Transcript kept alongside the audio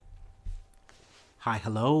Hi,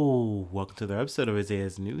 hello. Welcome to the episode of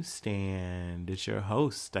Isaiah's Newsstand. It's your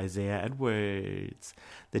host, Isaiah Edwards.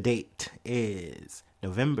 The date is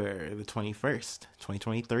November the 21st,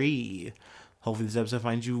 2023. Hopefully this episode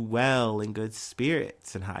finds you well, in good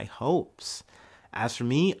spirits, and high hopes. As for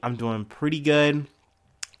me, I'm doing pretty good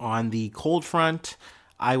on the cold front.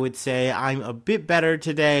 I would say I'm a bit better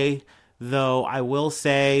today, though I will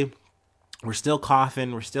say we're still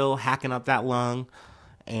coughing. We're still hacking up that lung.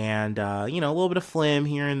 And, a little bit of phlegm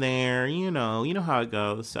here and there, you know how it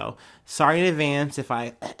goes. So sorry in advance if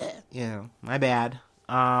I, my bad.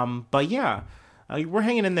 But yeah, we're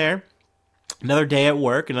hanging in there. Another day at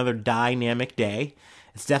work, another dynamic day.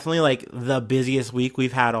 It's definitely like the busiest week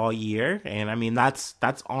we've had all year. And I mean, that's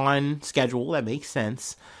on schedule. That makes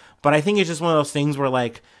sense. But I think it's just one of those things where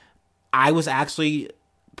like, I was actually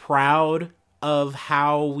proud of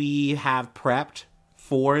how we have prepped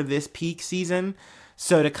for this peak season.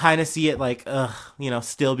 So to kind of see it like,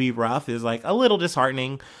 still be rough is like a little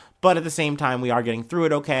disheartening. But at the same time, we are getting through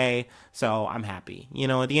it okay. So I'm happy.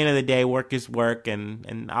 At the end of the day, work is work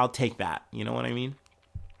and I'll take that. You know what I mean?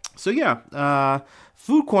 So yeah,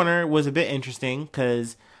 Food Corner was a bit interesting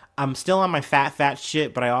because I'm still on my fat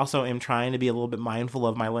shit, but I also am trying to be a little bit mindful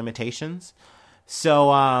of my limitations. So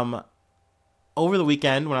over the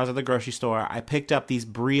weekend when I was at the grocery store, I picked up these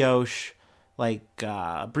brioche, it was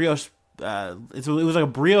like a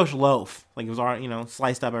brioche loaf, like it was all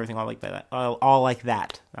sliced up, everything all like that, all like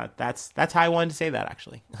that. That's how I wanted to say that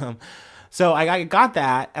actually. So I got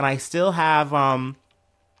that, and I still have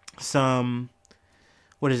some,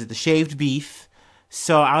 what is it, the shaved beef.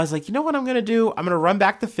 So I was like, you know what I'm gonna do? I'm gonna run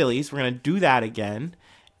back to Philly's. We're gonna do that again,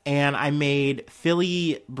 and I made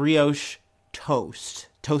Philly brioche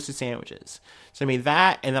toasted sandwiches. So I made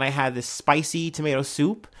that, and then I had this spicy tomato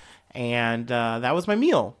soup. And that was my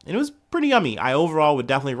meal. And it was pretty yummy. I overall would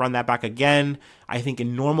definitely run that back again. I think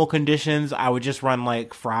in normal conditions, I would just run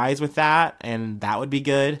like fries with that, and that would be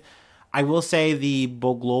good. I will say the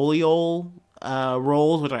Boglolio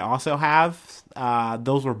rolls, which I also have,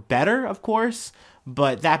 those were better, of course.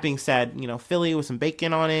 But that being said, Philly with some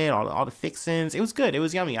bacon on it, all the fixins, it was good. It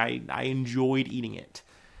was yummy. I enjoyed eating it.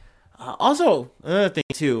 Also, another thing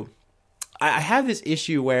too, I have this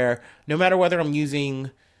issue where no matter whether I'm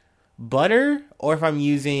using butter or if I'm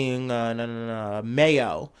using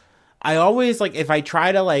mayo, I always like, if I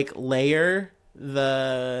try to like layer like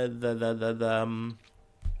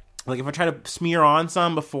if I try to smear on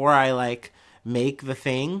some before I like make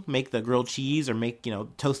the grilled cheese or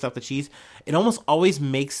toast up the cheese, it almost always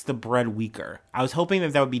makes the bread weaker. I was hoping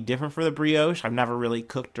that would be different for the brioche. I've never really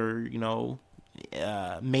cooked or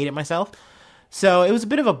made it myself, so it was a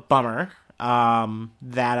bit of a bummer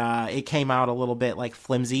that it came out a little bit like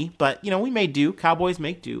flimsy, but we may do. Cowboys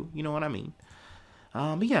make do. You know what I mean?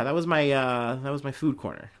 But yeah, that was my food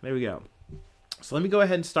corner. There we go. So let me go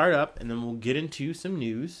ahead and start up, and then we'll get into some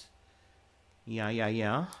news.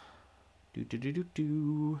 Yeah.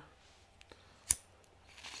 Do.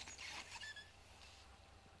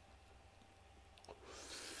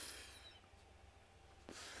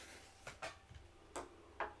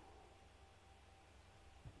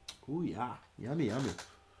 Ooh, yeah. Yummy.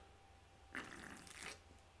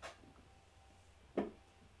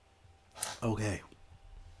 Okay.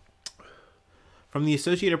 From the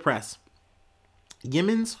Associated Press,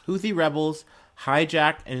 Yemen's Houthi rebels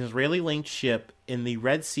hijack an Israeli-linked ship in the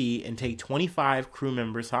Red Sea and take 25 crew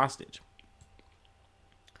members hostage.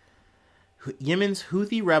 Yemen's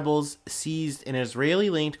Houthi rebels seized an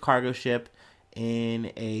Israeli-linked cargo ship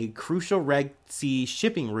in a crucial Red Sea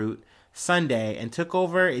shipping route Sunday and took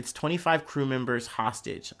over its 25 crew members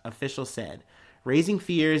hostage, officials said, raising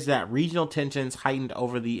fears that regional tensions heightened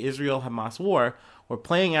over the Israel-Hamas war were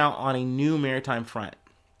playing out on a new maritime front.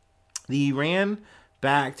 The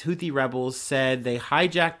Iran-backed Houthi rebels said they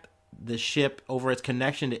hijacked the ship over its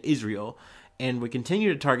connection to Israel and would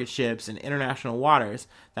continue to target ships in international waters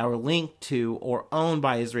that were linked to or owned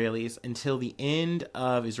by Israelis until the end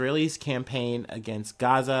of Israelis' campaign against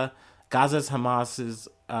Gaza's Hamas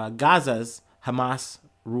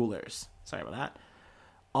rulers. Sorry about that.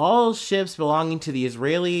 All ships belonging to the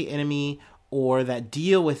Israeli enemy or that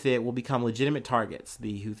deal with it will become legitimate targets,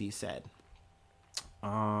 the Houthis said.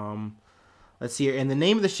 Let's see here. And the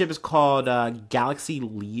name of the ship is called Galaxy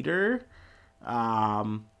Leader.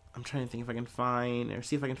 I'm trying to think if I can find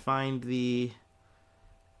the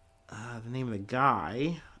name of the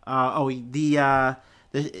guy.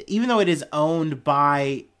 Even though it is owned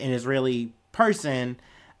by an Israeli person,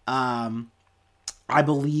 I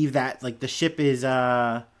believe that like the ship is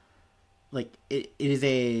it is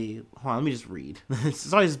a, hold on, let me just read.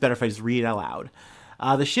 It's always better if I just read it out loud.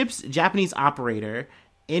 The ship's Japanese operator,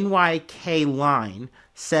 NYK Line,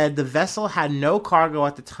 said the vessel had no cargo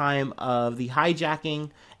at the time of the hijacking.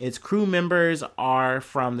 Its crew members are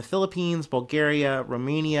from the Philippines, Bulgaria,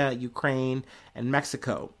 Romania, Ukraine, and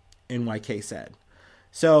Mexico, NYK said.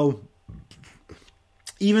 So,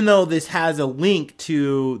 even though this has a link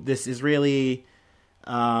to this Israeli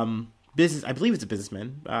business, I believe it's a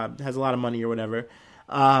businessman, has a lot of money or whatever,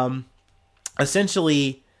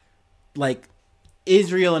 essentially, like,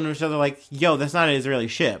 Israel and each other like, yo, that's not an Israeli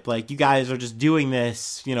ship. Like, you guys are just doing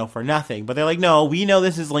this, for nothing. But they're like, no, we know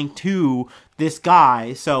this is linked to this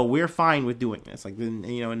guy, so we're fine with doing this. Like,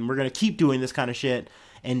 and we're going to keep doing this kind of shit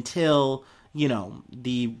until,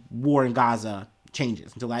 the war in Gaza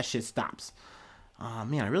changes, until that shit stops.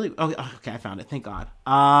 Okay, I found it. Thank God.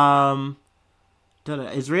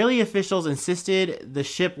 Israeli officials insisted the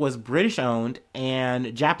ship was British-owned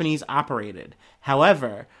and Japanese-operated.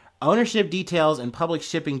 However, ownership details and public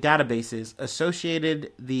shipping databases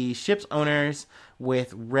associated the ship's owners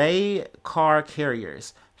with Ray Car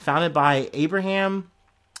Carriers, founded by Abraham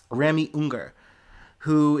Rami Unger,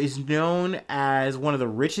 who is known as one of the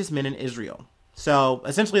richest men in Israel. So,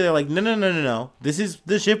 essentially, they're like, no. This is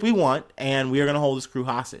the ship we want, and we are going to hold this crew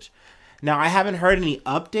hostage. Now, I haven't heard any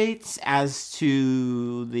updates as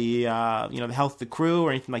to the, the health of the crew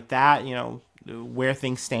or anything like that, where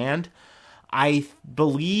things stand. I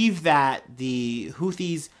believe that the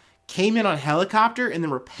Houthis came in on helicopter and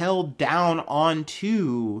then rappelled down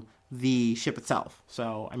onto the ship itself.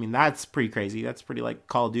 So, I mean, that's pretty crazy. That's pretty, like,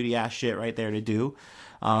 Call of Duty ass shit right there to do.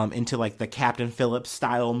 Into, like, the Captain Phillips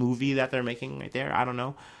style movie that they're making right there. I don't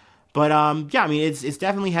know. But, yeah, I mean, it's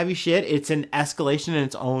definitely heavy shit. It's an escalation in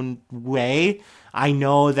its own way. I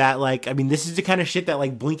know that, like, I mean, this is the kind of shit that,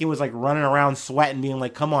 like, Blinken was, like, running around sweating, being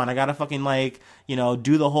like, come on, I gotta fucking, like,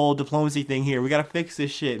 do the whole diplomacy thing here. We gotta fix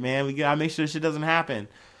this shit, man. We gotta make sure this shit doesn't happen.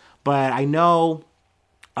 But I know,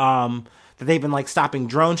 that they've been, like, stopping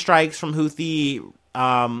drone strikes from Houthi,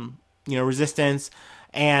 resistance.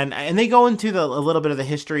 And they go into a little bit of the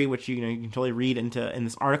history, which, you can totally read in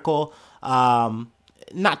this article.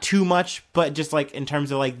 Not too much, but just like in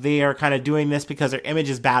terms of like they are kind of doing this because their image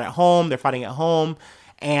is bad at home. They're fighting at home,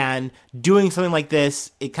 and doing something like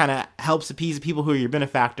this, it kind of helps appease the people who are your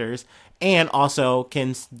benefactors, and also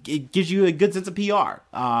it gives you a good sense of PR.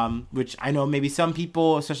 Which I know maybe some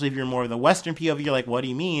people, especially if you're more of the Western POV, you're like, what do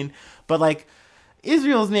you mean? But like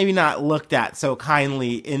Israel's maybe not looked at so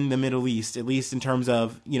kindly in the Middle East, at least in terms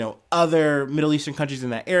of other Middle Eastern countries in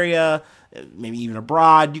that area, maybe even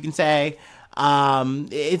abroad, you can say.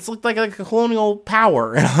 It's looked like a colonial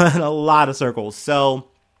power in a lot of circles. So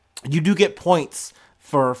you do get points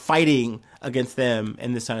for fighting against them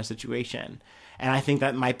in this kind of situation. And I think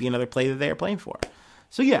that might be another play that they are playing for.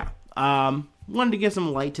 So yeah, wanted to give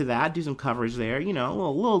some light to that, do some coverage there, a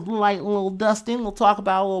little light, a little dusting. We'll talk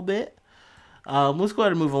about a little bit. Let's go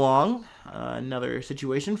ahead and move along. Another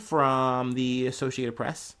situation from the Associated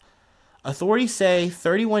Press. Authorities say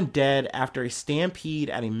 31 dead after a stampede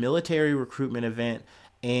at a military recruitment event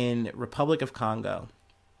in Republic of Congo.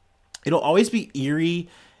 It'll always be eerie,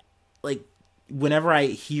 like, whenever I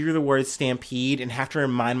hear the word stampede and have to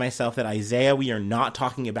remind myself that, Isaiah, we are not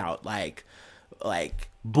talking about, like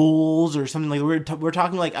bulls or something. Like, we're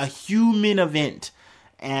talking, like, a human event.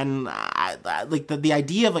 And, like, the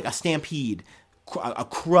idea of, like, a stampede, a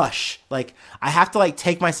crush, like, I have to, like,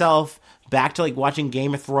 take myself back to like watching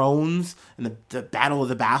Game of Thrones and the Battle of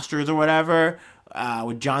the Bastards or whatever,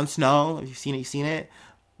 with Jon Snow. Have you seen it?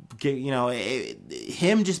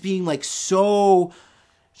 Him just being like so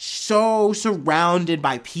surrounded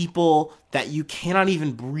by people that you cannot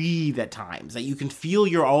even breathe at times, that you can feel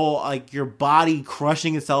your body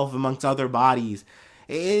crushing itself amongst other bodies.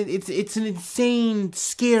 It's an insane,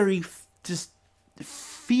 scary, just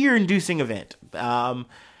fear-inducing event. And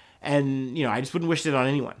I just wouldn't wish it on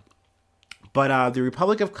anyone. But the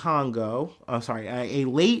Republic of Congo, a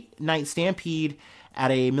late-night stampede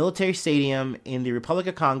at a military stadium in the Republic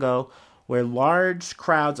of Congo, where large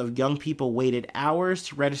crowds of young people waited hours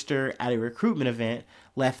to register at a recruitment event,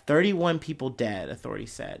 left 31 people dead,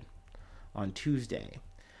 authorities said, on Tuesday.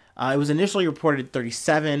 It was initially reported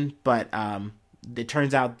 37, but it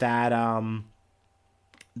turns out that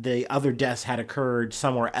the other deaths had occurred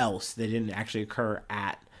somewhere else. They didn't actually occur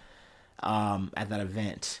at that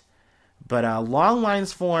event. But long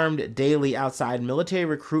lines formed daily outside military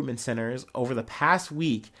recruitment centers over the past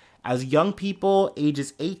week as young people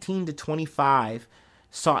ages 18 to 25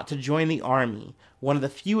 sought to join the army, one of the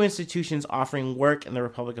few institutions offering work in the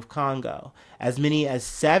Republic of Congo. As many as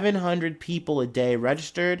 700 people a day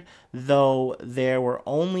registered, though there were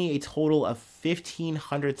only a total of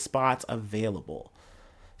 1,500 spots available.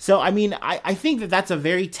 So, I mean, I think that that's a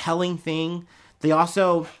very telling thing. They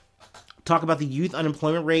also talk about the youth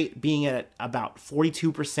unemployment rate being at about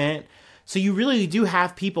 42%. So you really do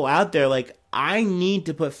have people out there like, I need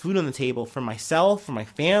to put food on the table for myself, for my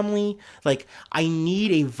family. Like, I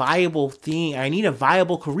need a viable thing. I need a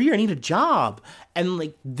viable career. I need a job. And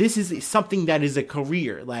like, this is something that is a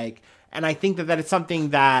career. Like, and I think that that is something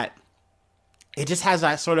that it just has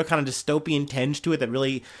that sort of kind of dystopian tinge to it that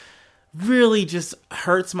really just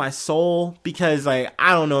hurts my soul, because like,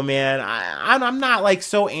 I don't know, man, I'm not like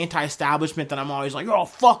so anti-establishment that I'm always like, oh,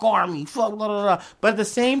 fuck army, fuck blah, blah, blah. But at the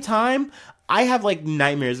same time, I have like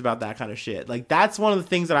nightmares about that kind of shit. Like, that's one of the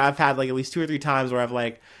things that I've had like at least 2 or 3 times where I've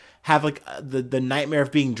like have like the nightmare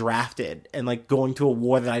of being drafted and like going to a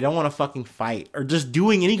war that I don't want to fucking fight, or just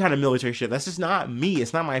doing any kind of military shit. That's just not me.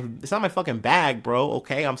 It's not my fucking bag, bro.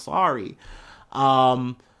 Okay, I'm sorry.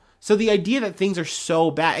 So the idea that things are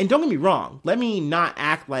so bad, and don't get me wrong, let me not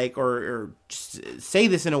act like or just say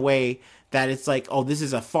this in a way that it's like, oh, this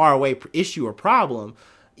is a far away issue or problem.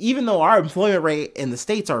 Even though our employment rate in the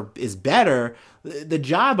States is better, the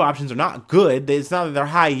job options are not good. It's not that they're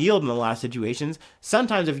high yield in a lot of situations.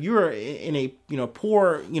 Sometimes if you're in a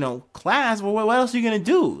poor class, well, what else are you gonna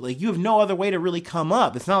do? Like, you have no other way to really come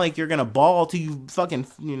up. It's not like you're gonna ball till you fucking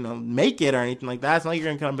make it or anything like that. It's not like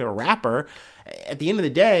you're gonna become a rapper. At the end of the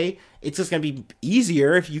day, it's just gonna be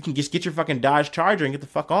easier if you can just get your fucking Dodge Charger and get the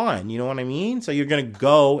fuck on. You know what I mean? So you're gonna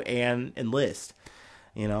go and enlist.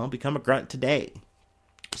 Become a grunt today.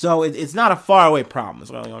 So it's not a faraway problem, is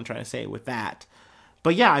what I'm trying to say with that.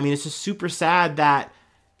 But yeah, I mean, it's just super sad that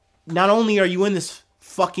not only are you in this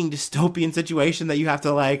fucking dystopian situation that you have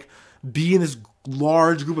to like be in this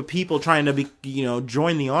large group of people trying to be,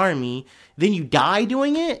 join the army, then you die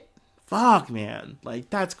doing it. Fuck, man. Like,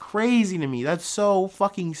 that's crazy to me. That's so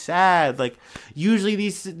fucking sad. Like, usually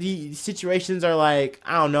these situations are like,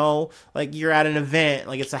 I don't know, like you're at an event,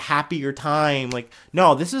 like it's a happier time. Like,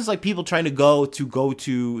 no, this is like people trying to go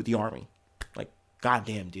to the army. Like,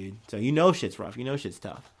 goddamn, dude. So shit's rough. Shit's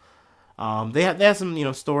tough. They have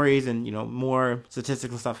some, stories and, more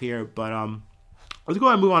statistical stuff here. But let's go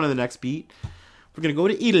ahead and move on to the next beat. We're going to go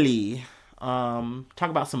to Italy. Talk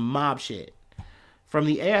about some mob shit. From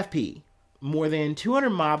the AFP, more than 200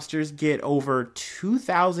 mobsters get over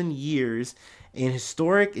 2,000 years in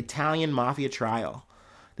historic Italian mafia trial.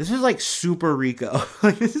 This is like super Rico.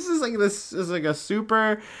 This is like a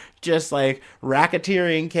super just like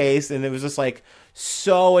racketeering case, and it was just like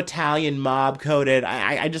so Italian mob coded.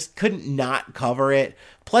 I just couldn't not cover it.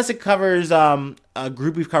 Plus, it covers a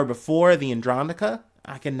group we've covered before, the Andronica.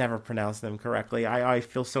 I can never pronounce them correctly. I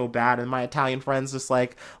feel so bad, and my Italian friends just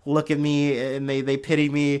like look at me and they pity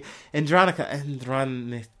me. I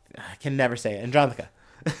can never say it. Andronica.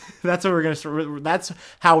 That's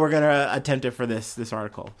how we're gonna attempt it for this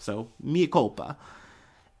article. So, mea culpa.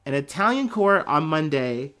 An Italian court on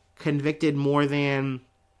Monday convicted more than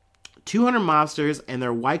 200 mobsters and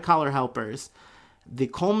their white-collar helpers. The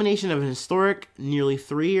culmination of an historic, nearly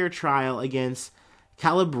 3-year trial against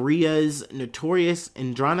Calabria's notorious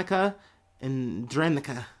Andronica.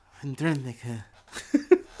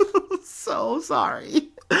 So sorry.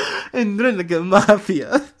 Andronica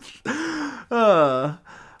Mafia.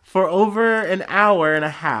 For over an hour and a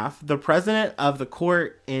half, the president of the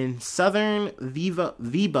court in southern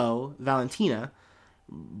Vibo Valentina,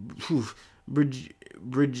 Brigida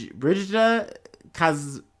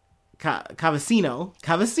Cavacino,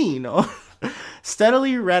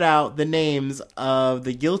 steadily read out the names of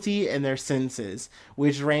the guilty and their sentences,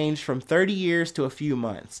 which ranged from 30 years to a few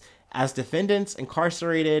months, as defendants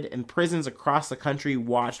incarcerated in prisons across the country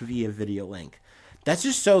watched via video link. That's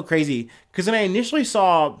just so crazy, because when I initially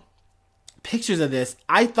saw pictures of this,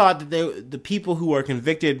 I thought that the people who were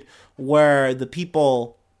convicted were the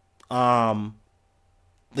people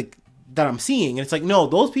like that I'm seeing, and it's like, no,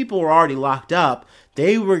 those people were already locked up.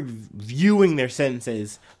 They were viewing their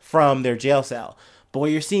sentences from their jail cell. But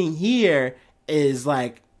what you're seeing here is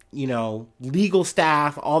like, legal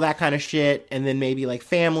staff, all that kind of shit, and then maybe like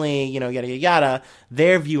family, yada, yada, yada.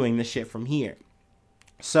 They're viewing the shit from here.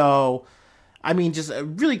 So, I mean, just a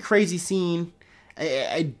really crazy scene.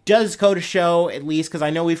 It does go to show, at least, because I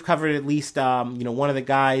know we've covered at least, one of the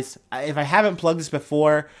guys. If I haven't plugged this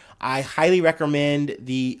before, I highly recommend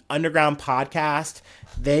the Underground podcast.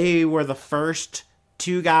 They were the first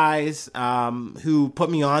 2 guys who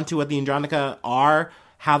put me on to what the Andronica are,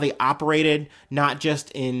 how they operated, not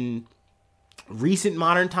just in recent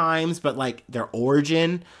modern times, but like their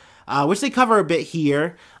origin, which they cover a bit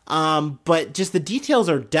here. But just the details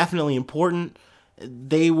are definitely important.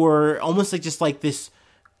 They were almost like just like this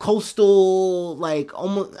coastal, like,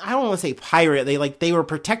 almost, I don't want to say pirate. They were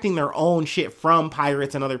protecting their own shit from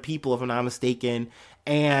pirates and other people, if I'm not mistaken.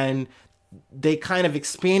 And they kind of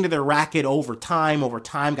expanded their racket over time,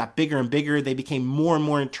 got bigger and bigger. They became more and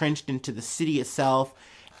more entrenched into the city itself.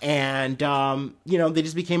 And, they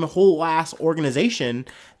just became a whole ass organization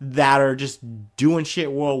that are just doing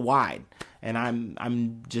shit worldwide. And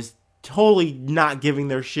I'm just totally not giving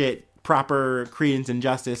their shit proper credence and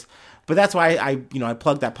justice. But that's why I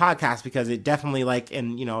plugged that podcast, because it definitely, like,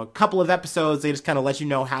 in, a couple of episodes, they just kind of let you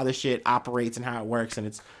know how the shit operates and how it works. And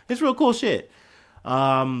it's real cool shit.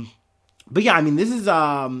 But yeah, I mean, this is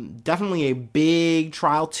definitely a big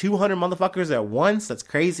trial. 200 motherfuckers at once. That's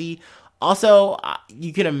crazy. Also,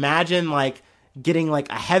 you can imagine, like, getting, like,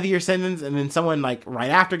 a heavier sentence and then someone, like,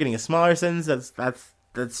 right after getting a smaller sentence. That's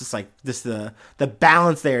just, like, just the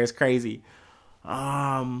balance there is crazy.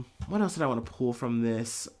 What else did I want to pull from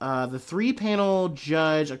this? The 3-panel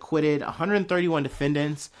judge acquitted 131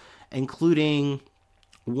 defendants, including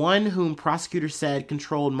one whom prosecutors said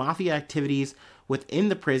controlled mafia activities within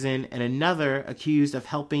the prison, and another accused of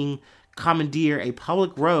helping commandeer a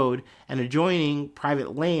public road and adjoining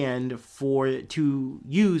private land to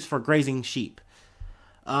use for grazing sheep.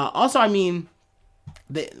 Also, I mean,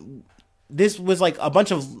 this was like a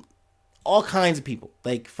bunch of all kinds of people,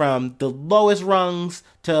 like from the lowest rungs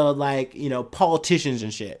to, like, politicians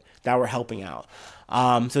and shit that were helping out.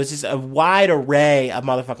 So it's just a wide array of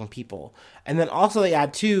motherfucking people. And then also they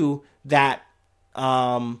add too that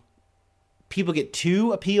people get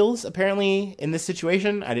 2 appeals apparently in this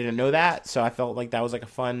situation. I didn't know that, so I felt like that was like a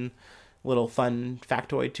fun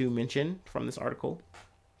factoid to mention from this article.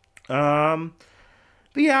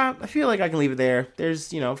 But yeah, I feel like I can leave it there.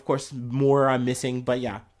 There's, of course, more I'm missing, but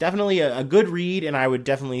yeah, definitely a good read, and I would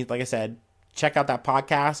definitely, like I said, check out that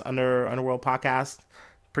podcast, Underworld Podcast.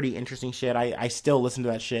 Pretty interesting shit. I still listen to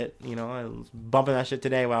that shit. I was bumping that shit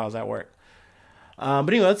today while I was at work. But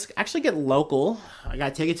anyway, let's actually get local. I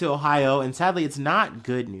got to take it to Ohio, and sadly, it's not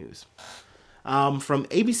good news. From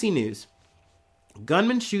ABC News,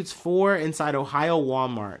 gunman shoots 4 inside Ohio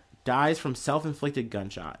Walmart, dies from self-inflicted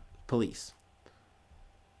gunshot. Police.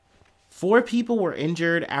 4 people were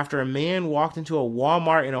injured after a man walked into a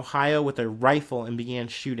Walmart in Ohio with a rifle and began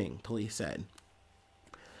shooting, police said.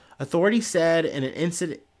 Authorities said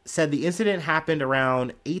the incident happened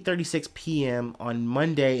around 8:36 p.m. on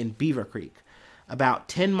Monday in Beaver Creek, about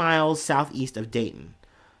 10 miles southeast of Dayton.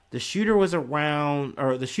 The shooter was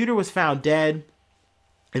found dead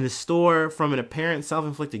in the store from an apparent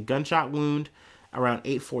self-inflicted gunshot wound around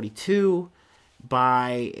 8:42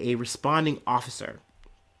 by a responding officer,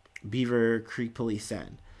 Beaver Creek police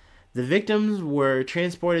said. The victims were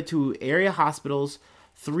transported to area hospitals,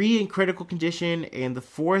 3 in critical condition and the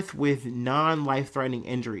 4th with non-life-threatening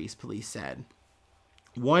injuries, police said.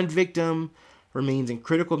 1 victim remains in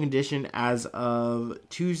critical condition as of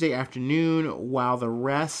Tuesday afternoon, while the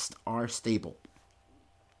rest are stable.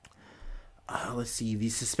 Let's see. The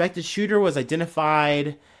suspected shooter was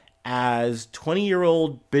identified as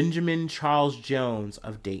 20-year-old Benjamin Charles Jones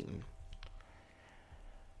of Dayton.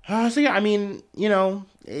 So yeah, I mean, it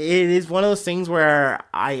is one of those things where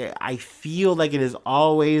I feel like it is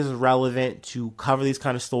always relevant to cover these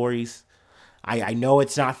kind of stories. I know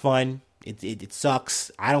it's not fun. It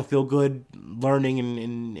sucks. I don't feel good learning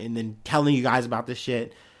and then telling you guys about this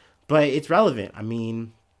shit, but it's relevant. I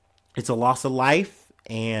mean, it's a loss of life,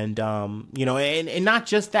 and and not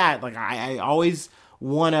just that. Like I always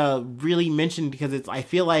want to really mention, because I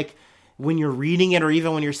feel like when you're reading it or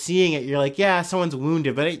even when you're seeing it, you're like, yeah, someone's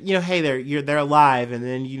wounded, but hey, they're alive, and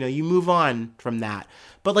then you move on from that.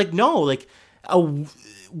 But like, no, like,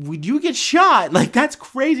 would you get shot? Like, that's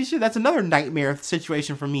crazy shit. That's another nightmare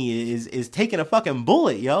situation for me, is taking a fucking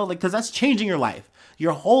bullet, yo. Like, because that's changing your life.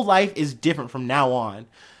 Your whole life is different from now on,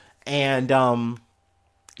 and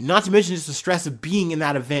not to mention just the stress of being in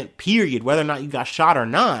that event. Period. Whether or not you got shot or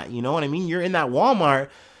not, you know what I mean. You're in that Walmart.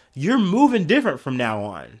 You're moving different from now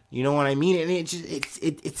on. You know what I mean? And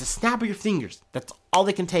it's a snap of your fingers. That's all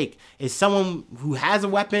they can take, is someone who has a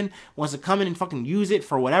weapon, wants to come in and fucking use it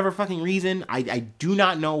for whatever fucking reason. I do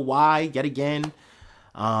not know why, yet again.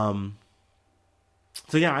 So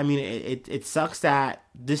yeah, I mean, it sucks that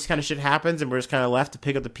this kind of shit happens and we're just kind of left to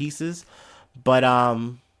pick up the pieces. But,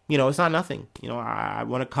 it's not nothing. I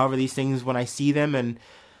want to cover these things when I see them and,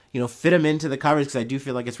 fit them into the coverage, because I do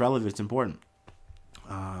feel like it's relevant. It's important.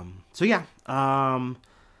 So yeah,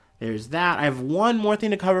 there's that. I have one more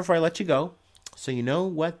thing to cover before I let you go. So you know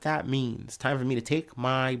what that means. Time for me to take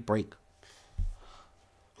my break.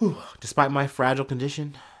 Whew. Despite my fragile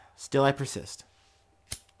condition, still I persist.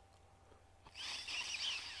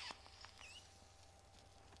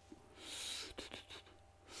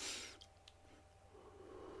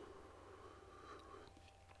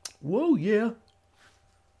 Whoa, yeah.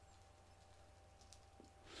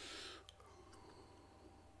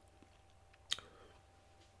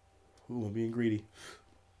 Ooh, I'm being greedy.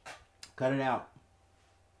 Cut it out.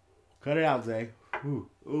 Cut it out, Zay. Ooh,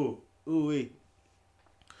 ooh, ooh, wee.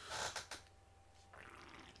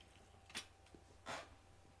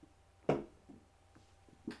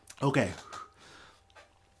 Okay.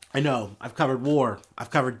 I know. I've covered war.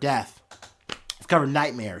 I've covered death. I've covered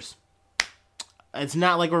nightmares. It's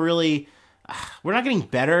not like we're not getting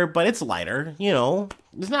better, but it's lighter, you know.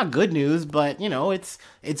 It's not good news, but you know, it's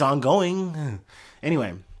ongoing.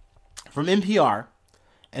 Anyway, from NPR,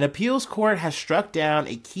 an appeals court has struck down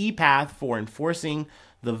a key path for enforcing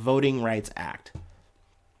the Voting Rights Act.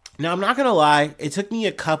 Now, I'm not going to lie, it took me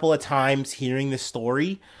a couple of times hearing this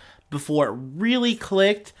story before it really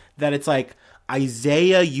clicked that it's like,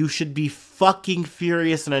 Isaiah, you should be fucking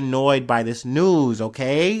furious and annoyed by this news,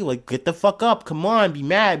 okay? Like, get the fuck up. Come on, be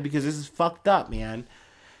mad because this is fucked up, man.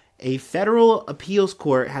 A federal appeals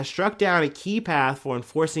court has struck down a key path for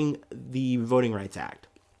enforcing the Voting Rights Act.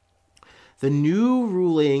 The new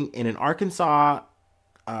ruling in an Arkansas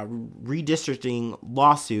redistricting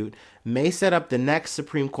lawsuit may set up the next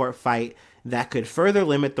Supreme Court fight that could further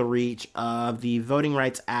limit the reach of the Voting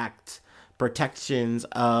Rights Act protections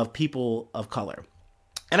of people of color.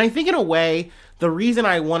 And I think in a way, the reason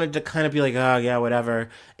I wanted to kind of be like, oh yeah, whatever,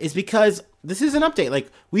 is because this is an update. Like,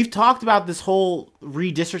 we've talked about this whole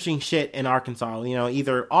redistricting shit in Arkansas, you know,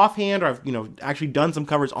 either offhand or I've, you know, actually done some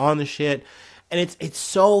covers on the shit. And it's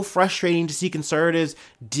so frustrating to see conservatives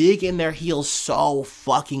dig in their heels so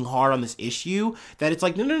fucking hard on this issue that it's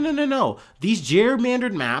like, no. These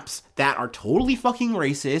gerrymandered maps that are totally fucking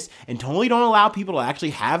racist and totally don't allow people to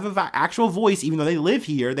actually have an actual voice, even though they live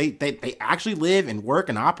here. They actually live and work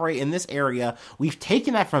and operate in this area. We've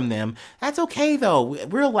taken that from them. That's okay, though.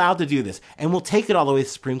 We're allowed to do this. And we'll take it all the way to the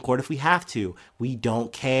Supreme Court if we have to. We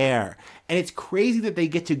don't care. And it's crazy that they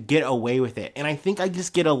get to get away with it. And I think I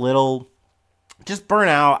just get a little... just burn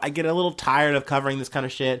out. I get a little tired of covering this kind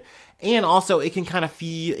of shit. And also it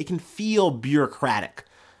can feel bureaucratic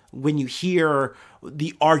when you hear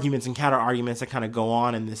the arguments and counter arguments that kind of go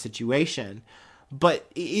on in this situation. But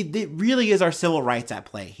it really is our civil rights at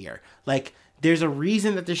play here. Like, there's a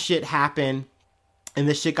reason that this shit happened and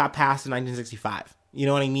this shit got passed in 1965. You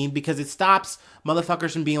know what I mean? Because it stops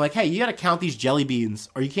motherfuckers from being like, hey, you gotta count these jelly beans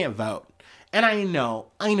or you can't vote. And I know,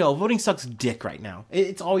 voting sucks dick right now.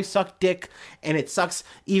 It's always sucked dick, and it sucks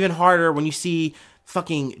even harder when you see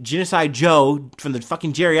fucking Genocide Joe from the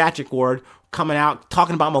fucking geriatric ward coming out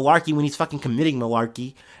talking about malarkey when he's fucking committing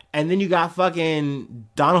malarkey. And then you got fucking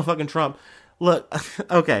Donald fucking Trump. Look,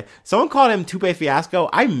 okay, someone called him Tupe Fiasco.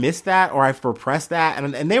 I missed that, or I repressed that,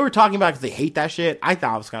 and they were talking about it because they hate that shit. I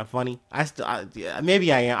thought it was kind of funny.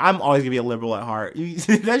 Maybe I am. I'm always gonna be a liberal at heart.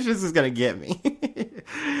 That shit's just gonna get me.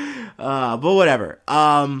 But whatever.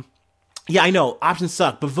 Yeah, I know options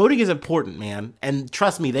suck, but voting is important, man. And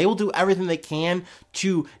trust me, they will do everything they can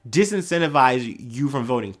to disincentivize you from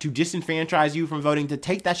voting, to disenfranchise you from voting, to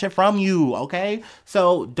take that shit from you. Okay,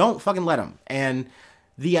 so don't fucking let them. And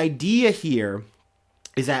the idea here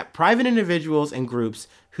is that private individuals and groups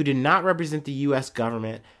who do not represent the U.S.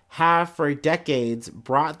 government have for decades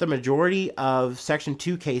brought the majority of Section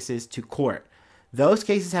 2 cases to court. Those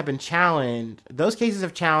cases have challenged the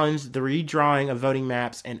redrawing of voting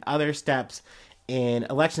maps and other steps in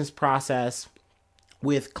elections process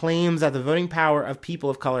with claims that the voting power of people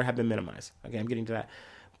of color have been minimized. Okay, I'm getting to that.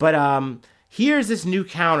 But here's this new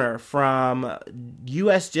counter from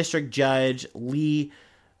U.S. District Judge Lee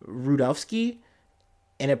Rudolphski,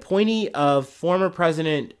 an appointee of former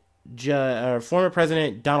President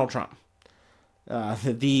Donald Trump,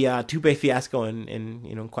 the Tupe Fiasco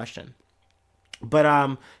in question.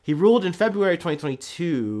 But he ruled in February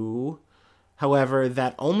 2022, however,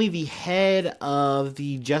 that only the head of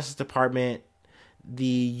the Justice Department, the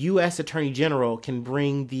U.S. Attorney General, can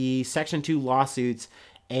bring the Section 2 lawsuits,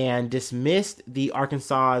 and dismissed the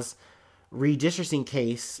Arkansas's redistricting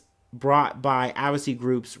case brought by advocacy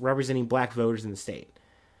groups representing black voters in the state.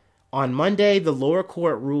 On Monday, the lower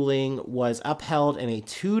court ruling was upheld in a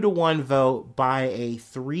 2-1 vote by a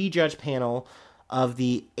 3-judge panel of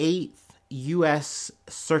the 8th U.S.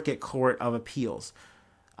 Circuit Court of Appeals,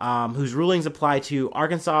 whose rulings apply to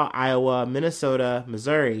Arkansas, Iowa, Minnesota,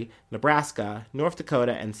 Missouri, Nebraska, North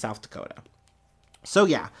Dakota, and South Dakota. So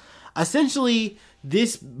yeah, essentially,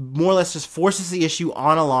 this more or less just forces the issue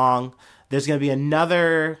on along. There's going to be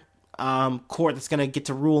another court that's going to get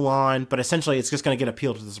to rule on, but essentially it's just going to get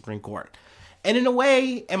appealed to the Supreme Court. And in a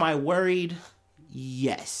way, am I worried?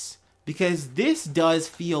 Yes. because this does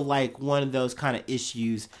feel like one of those kind of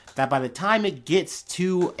issues that by the time it gets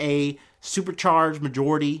to a supercharged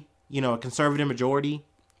majority, a conservative majority,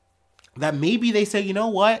 that maybe they say, you know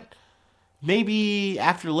what? Maybe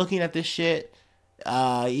after looking at this shit,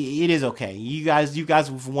 it is okay. You guys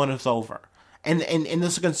have won us over. And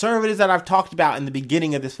the conservatives that I've talked about in the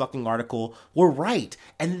beginning of this fucking article were right.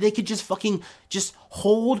 And they could just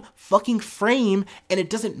hold fucking frame, and it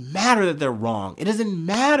doesn't matter that they're wrong. It doesn't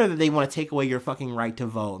matter that they want to take away your fucking right to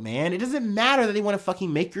vote, man. It doesn't matter that they want to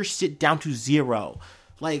fucking make your shit down to 0.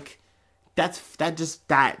 Like,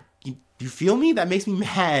 you feel me? That makes me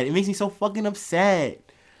mad. It makes me so fucking upset.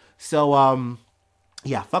 So,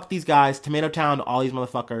 yeah, fuck these guys. Tomato Town, all these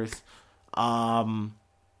motherfuckers.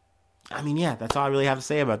 Yeah, that's all I really have to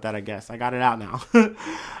say about that, I guess. I got it out now.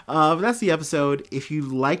 But that's the episode. If you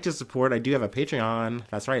like to support, I do have a Patreon.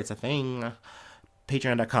 That's right, it's a thing.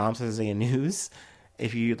 Patreon.com/IsaiahNews.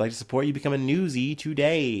 If you'd like to support, you become a newsie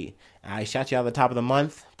today. I shout you out at the top of the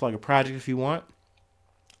month. Plug a project if you want.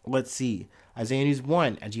 Let's see.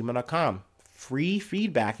 IsaiahNews1@gmail.com. Free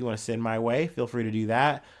feedback you want to send my way, feel free to do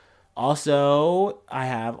that. Also, I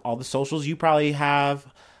have all the socials you probably have.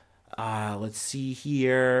 Let's see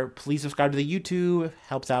here. Please subscribe to the YouTube.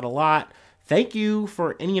 Helps out a lot. Thank you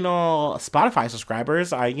for any and all Spotify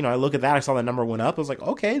subscribers. I look at that. I saw the number went up. I was like,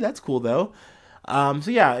 okay, that's cool though. So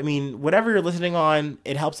yeah, whatever you're listening on,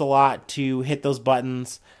 it helps a lot to hit those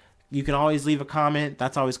buttons. You can always leave a comment.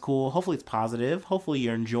 That's always cool. Hopefully it's positive. Hopefully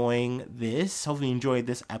you're enjoying this. Hopefully you enjoyed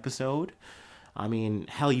this episode.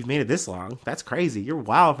 Hell, you've made it this long. That's crazy. You're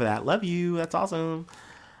wild for that. Love you. That's awesome.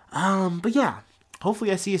 But yeah,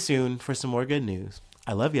 hopefully I see you soon for some more good news.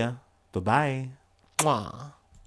 I love ya. Bye-bye. Mwah.